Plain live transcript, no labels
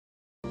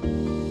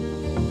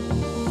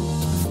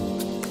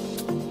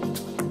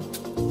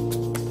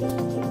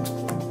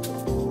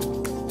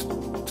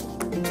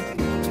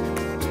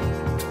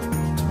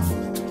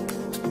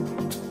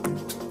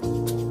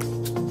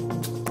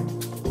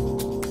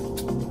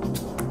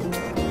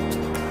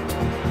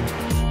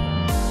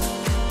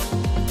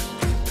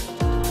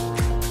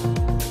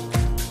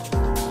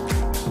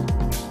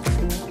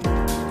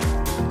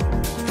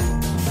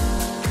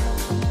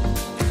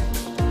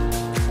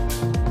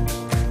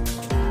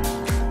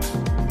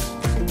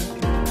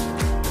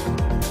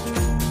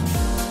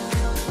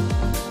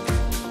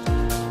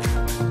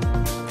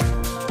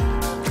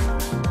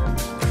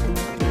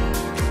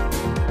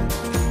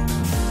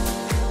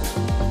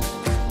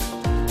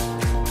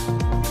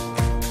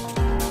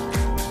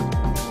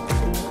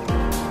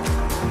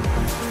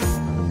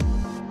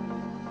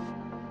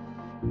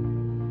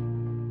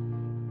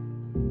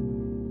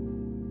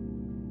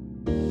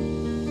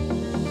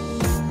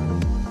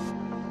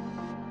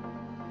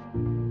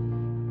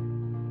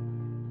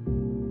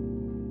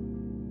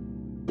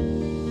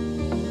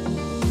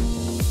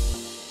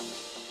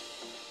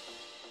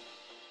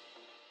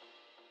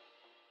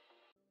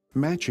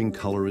Matching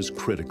color is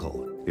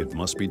critical. It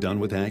must be done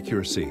with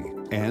accuracy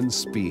and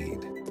speed.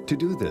 To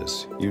do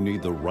this, you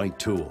need the right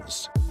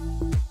tools.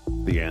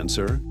 The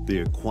answer?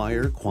 The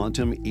Acquire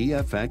Quantum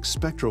EFX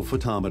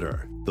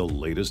spectrophotometer, the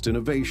latest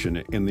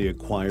innovation in the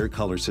Acquire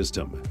color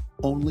system.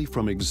 Only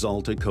from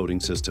Axalta Coating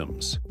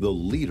Systems, the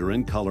leader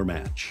in color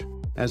match.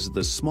 As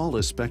the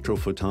smallest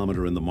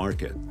spectrophotometer in the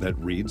market that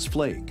reads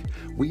flake,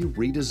 we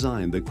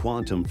redesigned the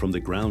Quantum from the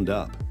ground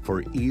up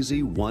for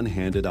easy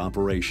one-handed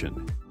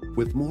operation,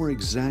 with more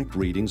exact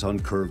readings on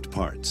curved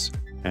parts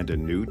and a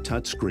new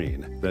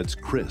touchscreen that's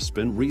crisp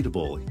and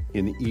readable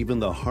in even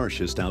the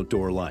harshest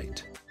outdoor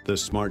light. The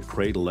smart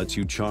cradle lets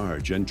you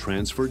charge and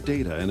transfer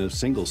data in a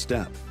single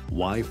step.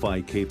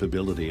 Wi-Fi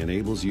capability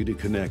enables you to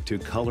connect to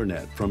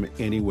ColorNet from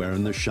anywhere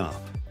in the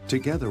shop.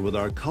 Together with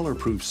our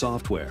color-proof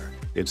software,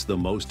 it's the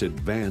most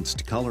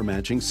advanced color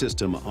matching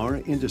system our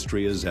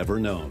industry has ever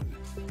known.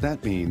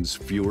 That means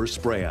fewer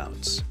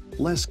sprayouts,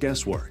 less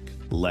guesswork,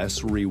 less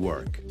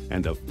rework,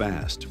 and a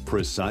fast,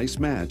 precise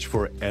match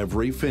for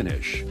every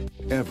finish,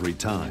 every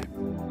time.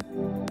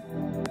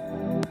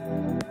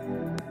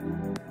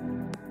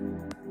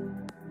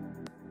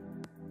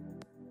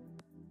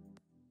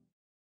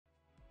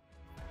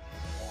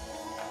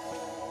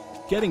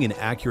 Getting an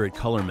accurate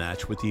color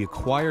match with the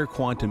Acquire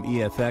Quantum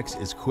EFX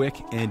is quick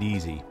and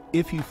easy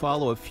if you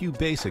follow a few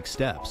basic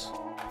steps.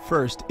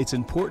 First, it's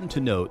important to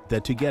note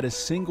that to get a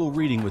single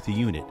reading with the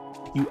unit,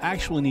 you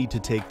actually need to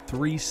take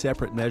 3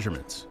 separate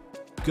measurements.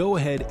 Go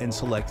ahead and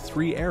select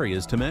 3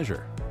 areas to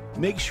measure.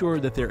 Make sure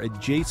that they're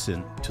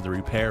adjacent to the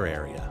repair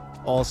area.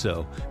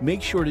 Also,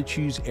 make sure to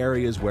choose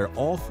areas where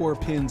all 4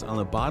 pins on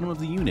the bottom of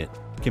the unit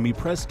can be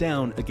pressed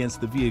down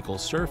against the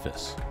vehicle's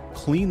surface.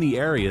 Clean the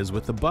areas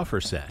with the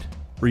buffer set.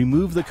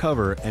 Remove the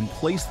cover and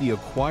place the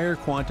Acquire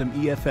Quantum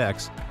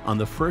EFX on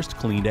the first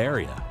cleaned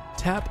area.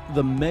 Tap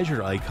the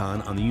measure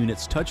icon on the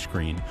unit's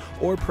touchscreen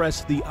or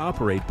press the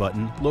operate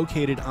button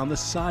located on the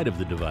side of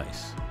the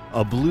device.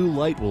 A blue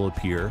light will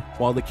appear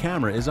while the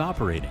camera is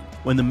operating.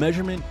 When the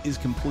measurement is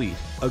complete,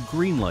 a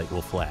green light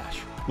will flash.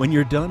 When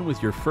you're done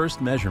with your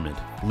first measurement,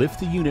 lift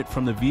the unit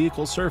from the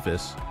vehicle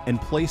surface and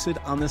place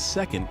it on the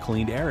second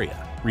cleaned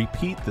area.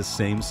 Repeat the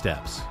same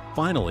steps.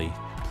 Finally,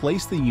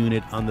 place the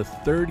unit on the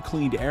third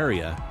cleaned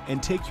area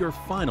and take your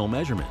final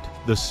measurement.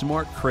 The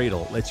smart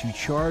cradle lets you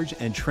charge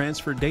and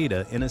transfer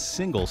data in a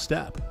single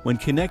step. When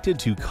connected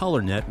to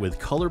ColorNet with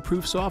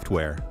color-proof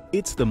software,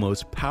 it's the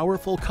most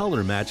powerful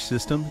color match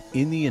system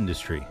in the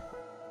industry.